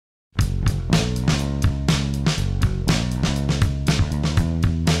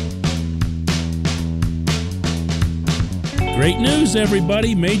Great news,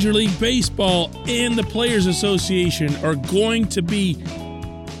 everybody. Major League Baseball and the Players Association are going to be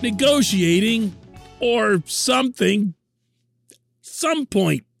negotiating or something some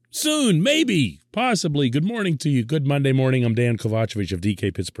point soon, maybe, possibly. Good morning to you. Good Monday morning. I'm Dan Kovacevic of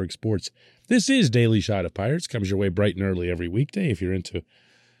DK Pittsburgh Sports. This is Daily Shot of Pirates. Comes your way bright and early every weekday. If you're into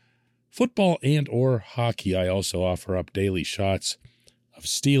football and or hockey, I also offer up daily shots of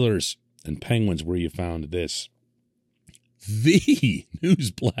Steelers and Penguins where you found this. The news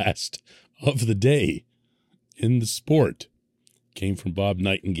blast of the day in the sport came from Bob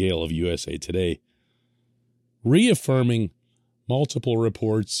Nightingale of USA Today, reaffirming multiple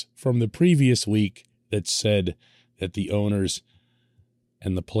reports from the previous week that said that the owners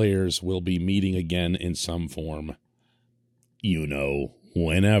and the players will be meeting again in some form,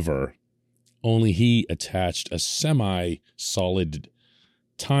 whenever. Only he attached a semi-solid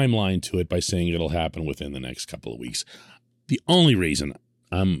timeline to it by saying it'll happen within the next couple of weeks. The only reason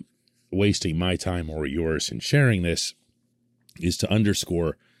I'm wasting my time or yours in sharing this is to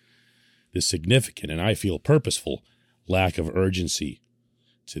underscore the significant, and I feel purposeful, lack of urgency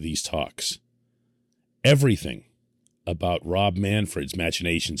to these talks. Everything about Rob Manfred's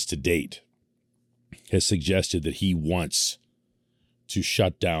machinations to date has suggested that he wants to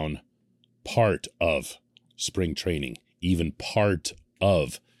shut down part of spring training, even part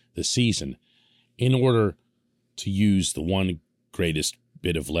of the season, in order to use the one greatest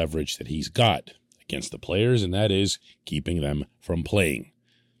bit of leverage that he's got against the players, and that is keeping them from playing.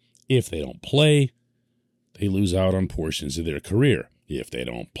 If they don't play, they lose out on portions of their career. If they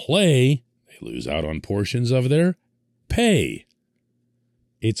don't play, they lose out on portions of their pay.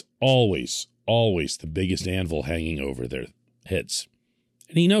 It's always the biggest anvil hanging over their heads.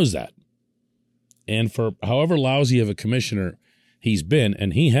 And he knows that. And for however lousy of a commissioner he's been,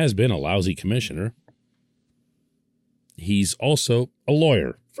 and he has been a lousy commissioner, he's also a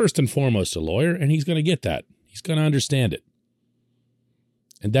lawyer, first and foremost a lawyer, and he's going to get that. He's going to understand it.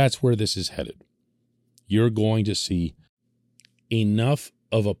 And that's where this is headed. You're going to see enough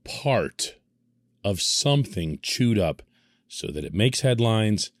of a part of something chewed up so that it makes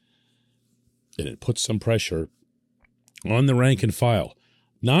headlines and it puts some pressure on the rank and file.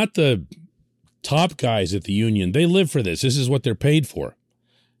 Not the top guys at the union. They live for this. This is what they're paid for.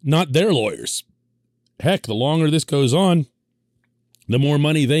 Not their lawyers. Heck, the longer this goes on, the more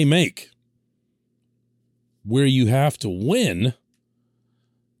money they make. Where you have to win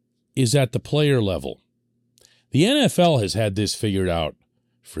is at the player level. The NFL has had this figured out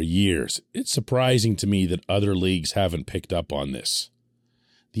for years. It's surprising to me that other leagues haven't picked up on this.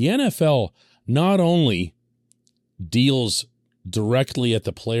 The NFL not only deals directly at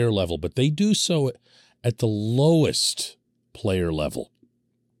the player level, but they do so at the lowest player level.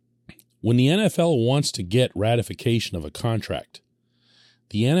 When the NFL wants to get ratification of a contract,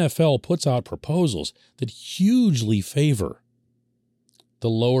 the NFL puts out proposals that hugely favor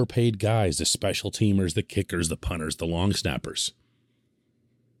the lower paid guys, the special teamers, the kickers, the punters, the long snappers.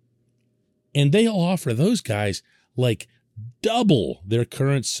 And they'll offer those guys like double their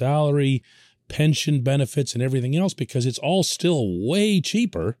current salary, pension benefits, and everything else because it's all still way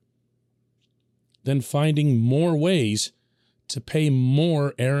cheaper than finding more ways to pay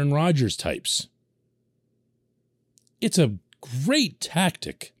more Aaron Rodgers types. It's a great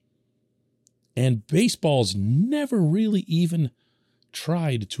tactic, and baseball's never really even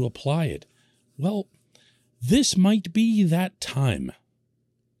tried to apply it. Well, this might be that time,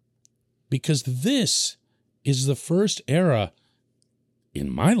 because this is the first era in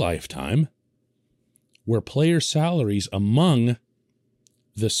my lifetime where player salaries among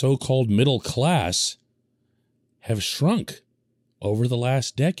the so-called middle class have shrunk over the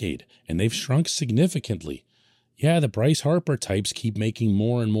last decade, and they've shrunk significantly. Yeah, the Bryce Harper types keep making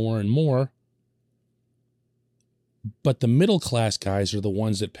more and more and more, but the middle-class guys are the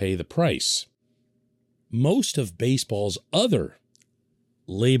ones that pay the price. Most of baseball's other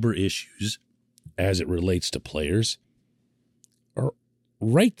labor issues, as it relates to players, are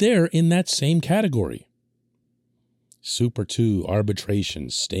right there in that same category. Super 2, arbitration,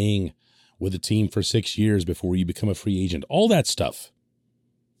 staying with a team for 6 years before you become a free agent, all that stuff.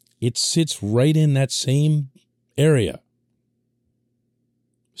 It sits right in that same area.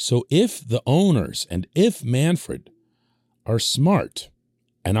 So if the owners and if Manfred are smart,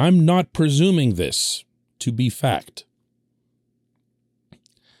 and I'm not presuming this to be fact,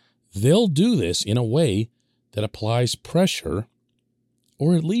 they'll do this in a way that applies pressure,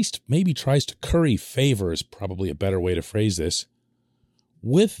 or at least maybe tries to curry favor is probably a better way to phrase this,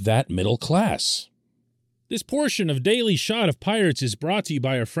 with that middle class. This portion of Daily Shot of Pirates is brought to you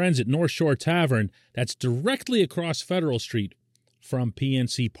by our friends at North Shore Tavern that's directly across Federal Street from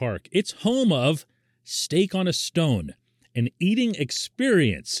PNC Park. It's home of Steak on a Stone, an eating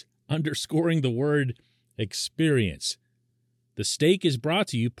experience, underscoring the word experience. The steak is brought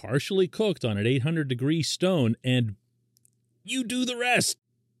to you partially cooked on an 800-degree stone, and you do the rest.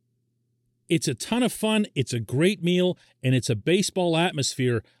 It's a ton of fun, it's a great meal, and it's a baseball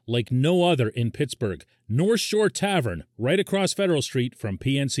atmosphere like no other in Pittsburgh. North Shore Tavern, right across Federal Street from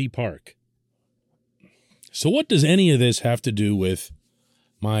PNC Park. So what does any of this have to do with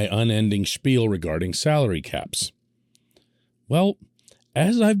my unending spiel regarding salary caps? Well,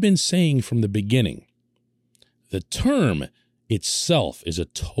 as I've been saying from the beginning, the term itself is a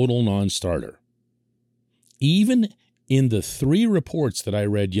total non-starter. Even in the 3 reports that I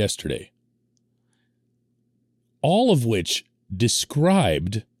read yesterday, all of which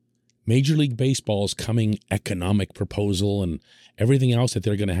described Major League Baseball's coming economic proposal and everything else that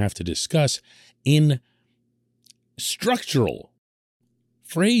they're going to have to discuss in structural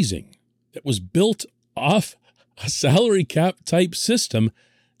phrasing that was built off a salary cap type system,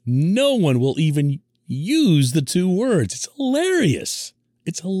 no one will even use the 2 words. It's hilarious.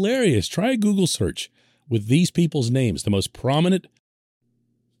 It's hilarious. Try a Google search with these people's names, the most prominent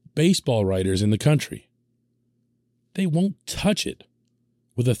baseball writers in the country. They won't touch it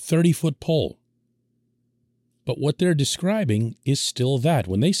with a 30-foot pole. But what they're describing is still that.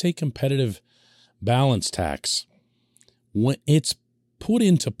 When they say competitive balance tax, when it's put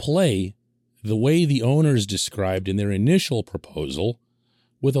into play the way the owners described in their initial proposal,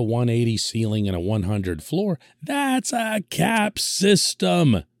 with a 180 ceiling and a 100 floor, that's a cap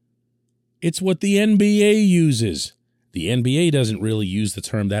system. It's what the NBA uses. The NBA doesn't really use the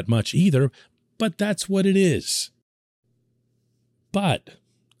term that much either, but that's what it is. But,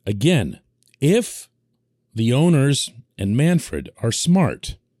 again, if the owners and Manfred are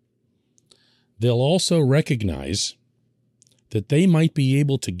smart, they'll also recognize that they might be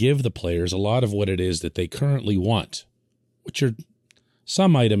able to give the players a lot of what it is that they currently want, which are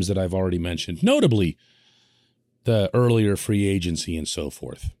some items that I've already mentioned, notably the earlier free agency and so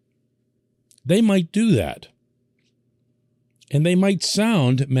forth. They might do that, and they might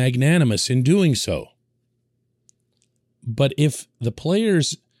sound magnanimous in doing so. But if the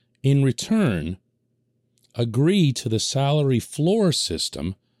players in return agree to the salary floor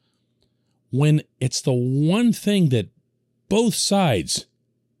system, when it's the one thing that both sides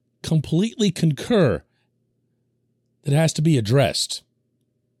completely concur that has to be addressed,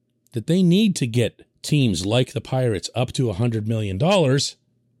 that they need to get teams like the Pirates up to $100 million,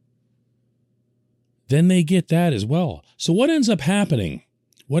 then they get that as well. So what ends up happening?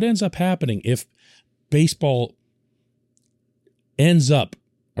 What ends up happening if baseball ends up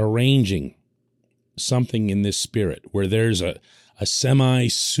arranging something in this spirit where there's a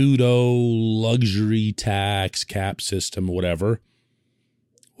semi-pseudo luxury tax cap system, whatever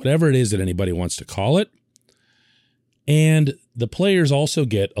it is that anybody wants to call it, and the players also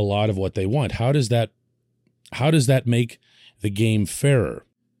get a lot of what they want? How does that make the game fairer?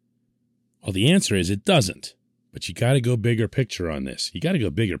 Well, the answer is it doesn't. But you got to go bigger picture on this. You got to go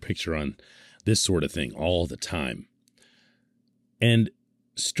bigger picture on this sort of thing all the time. And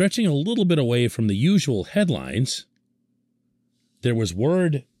stretching a little bit away from the usual headlines, there was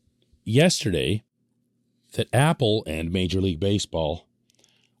word yesterday that Apple and Major League Baseball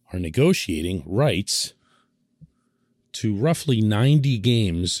are negotiating rights to roughly 90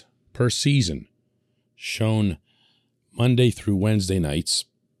 games per season, shown Monday through Wednesday nights,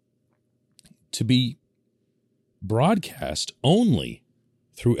 to be broadcast only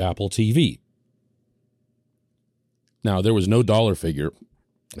through Apple TV. Now, there was no dollar figure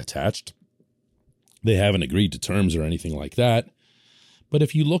attached. They haven't agreed to terms or anything like that. But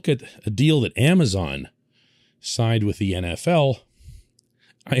if you look at a deal that Amazon signed with the NFL,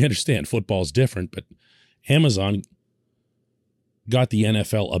 I understand football's different, but Amazon got the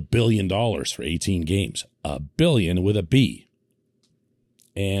NFL $1 billion for 18 games. $1 billion with a B.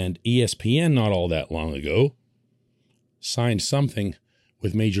 And ESPN, not all that long ago, signed something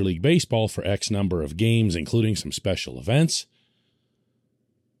with Major League Baseball for X number of games, including some special events,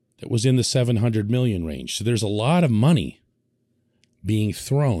 that was in the $700 million range. So there's a lot of money being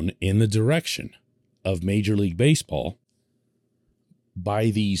thrown in the direction of Major League Baseball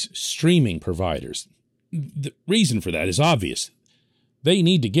by these streaming providers. The reason for that is obvious. They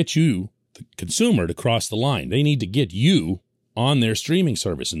need to get you, the consumer, to cross the line. They need to get you on their streaming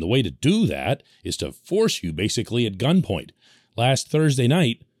service. And the way to do that is to force you basically at gunpoint. Last Thursday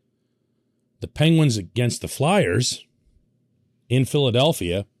night, the Penguins against the Flyers in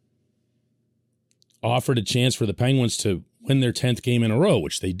Philadelphia offered a chance for the Penguins to win their 10th game in a row,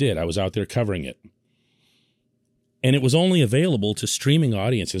 which they did. I was out there covering it. And it was only available to streaming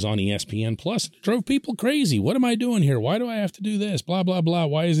audiences on ESPN Plus. It drove people crazy. What am I doing here? Why do I have to do this? Blah, blah, blah.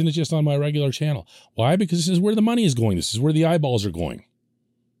 Why isn't it just on my regular channel? Why? Because this is where the money is going. This is where the eyeballs are going.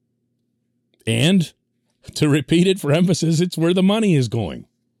 And to repeat it for emphasis, it's where the money is going.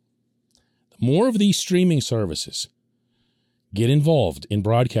 The more of these streaming services get involved in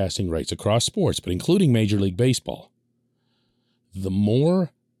broadcasting rights across sports, but including Major League Baseball, the more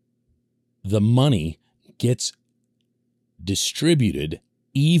the money gets distributed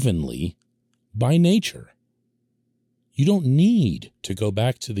evenly by nature. You don't need to go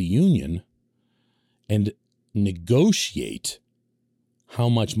back to the union and negotiate how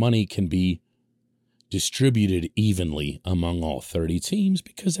much money can be distributed evenly among all 30 teams,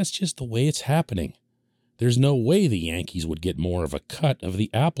 because that's just the way it's happening. There's no way the Yankees would get more of a cut of the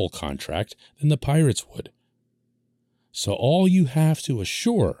Apple contract than the Pirates would. So all you have to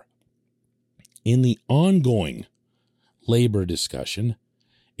assure in the ongoing labor discussion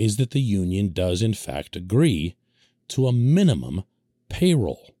is that the union does in fact agree to a minimum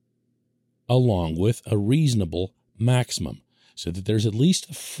payroll along with a reasonable maximum, so that there's at least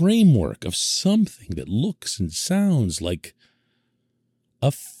a framework of something that looks and sounds like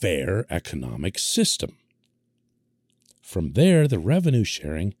a fair economic system. From there, the revenue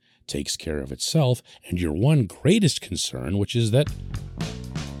sharing takes care of itself, and your one greatest concern, which is that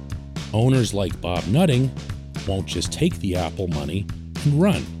owners like Bob Nutting won't just take the Apple money and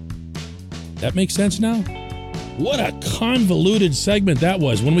run. That makes sense now? What a convoluted segment that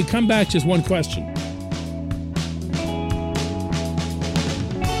was. When we come back, just one question.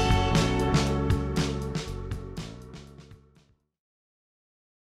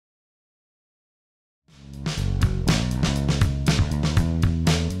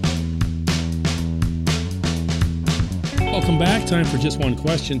 Welcome back. Time for just one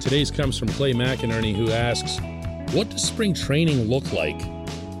question. Today's comes from Clay McInerney, who asks, what does spring training look like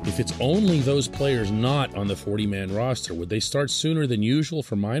if it's only those players not on the 40-man roster? Would they start sooner than usual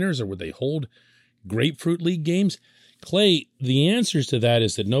for minors, or would they hold Grapefruit League games? Clay, the answers to that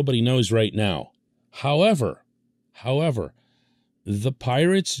is that nobody knows right now. However, the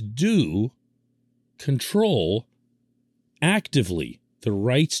Pirates do control actively the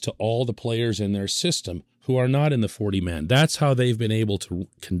rights to all the players in their system who are not in the 40-man. That's how they've been able to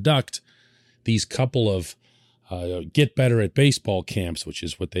conduct these couple of get better at baseball camps, which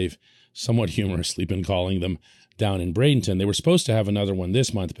is what they've somewhat humorously been calling them down in Bradenton. They were supposed to have another one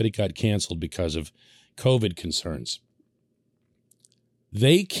this month, but it got canceled because of COVID concerns.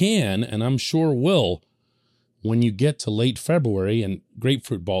 They can, and I'm sure will, when you get to late February, and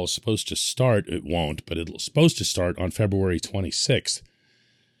Grapefruit Ball is supposed to start, it won't, but it's supposed to start on February 26th.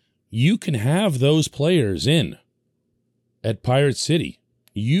 You can have those players in at Pirate City.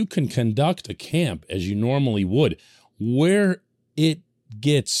 You can conduct a camp as you normally would. Where it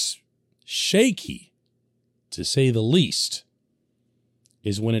gets shaky, to say the least,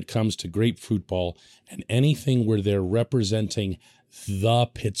 is when it comes to Grapefruit Ball and anything where they're representing the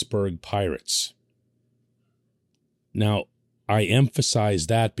Pittsburgh Pirates. Now, I emphasize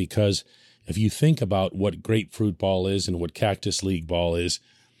that because if you think about what Grapefruit Ball is and what Cactus League Ball is,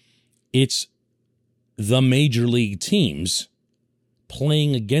 it's the major league teams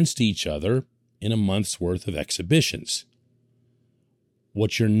playing against each other in a month's worth of exhibitions.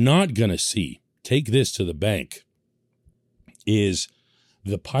 What you're not going to see, take this to the bank, is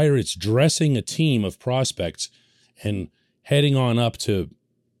the Pirates dressing a team of prospects and heading on up to,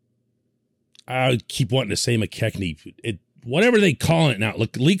 I keep wanting to say McKechnie, whatever they call it now,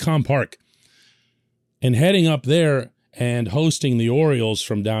 look, Lecom Park, and heading up there and hosting the Orioles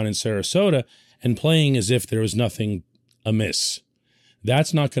from down in Sarasota and playing as if there was nothing amiss.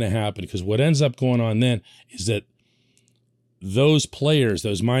 That's not going to happen, because what ends up going on then is that those players,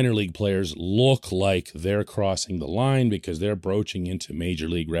 those minor league players, look like they're crossing the line because they're broaching into major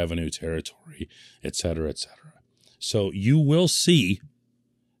league revenue territory, et cetera, et cetera. So you will see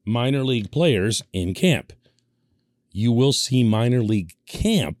minor league players in camp. You will see minor league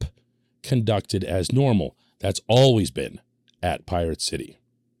camp conducted as normal. That's always been at Pirate City.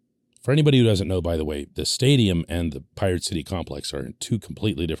 For anybody who doesn't know, by the way, the stadium and the Pirate City complex are in two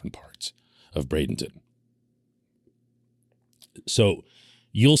completely different parts of Bradenton. So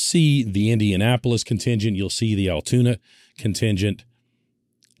you'll see the Indianapolis contingent, you'll see the Altoona contingent,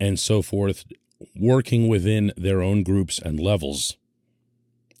 and so forth, working within their own groups and levels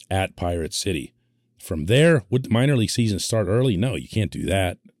at Pirate City. From there, would the minor league season start early? No, you can't do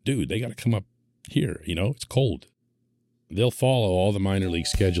that. Dude, they got to come up here. It's cold. They'll follow all the minor league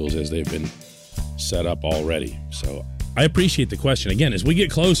schedules as they've been set up already. So I appreciate the question. Again, as we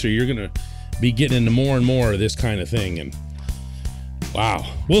get closer, you're going to be getting into more and more of this kind of thing. And wow,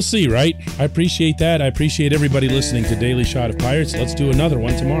 we'll see, right? I appreciate that. I appreciate everybody listening to Daily Shot of Pirates. Let's do another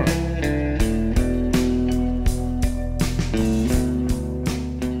one tomorrow.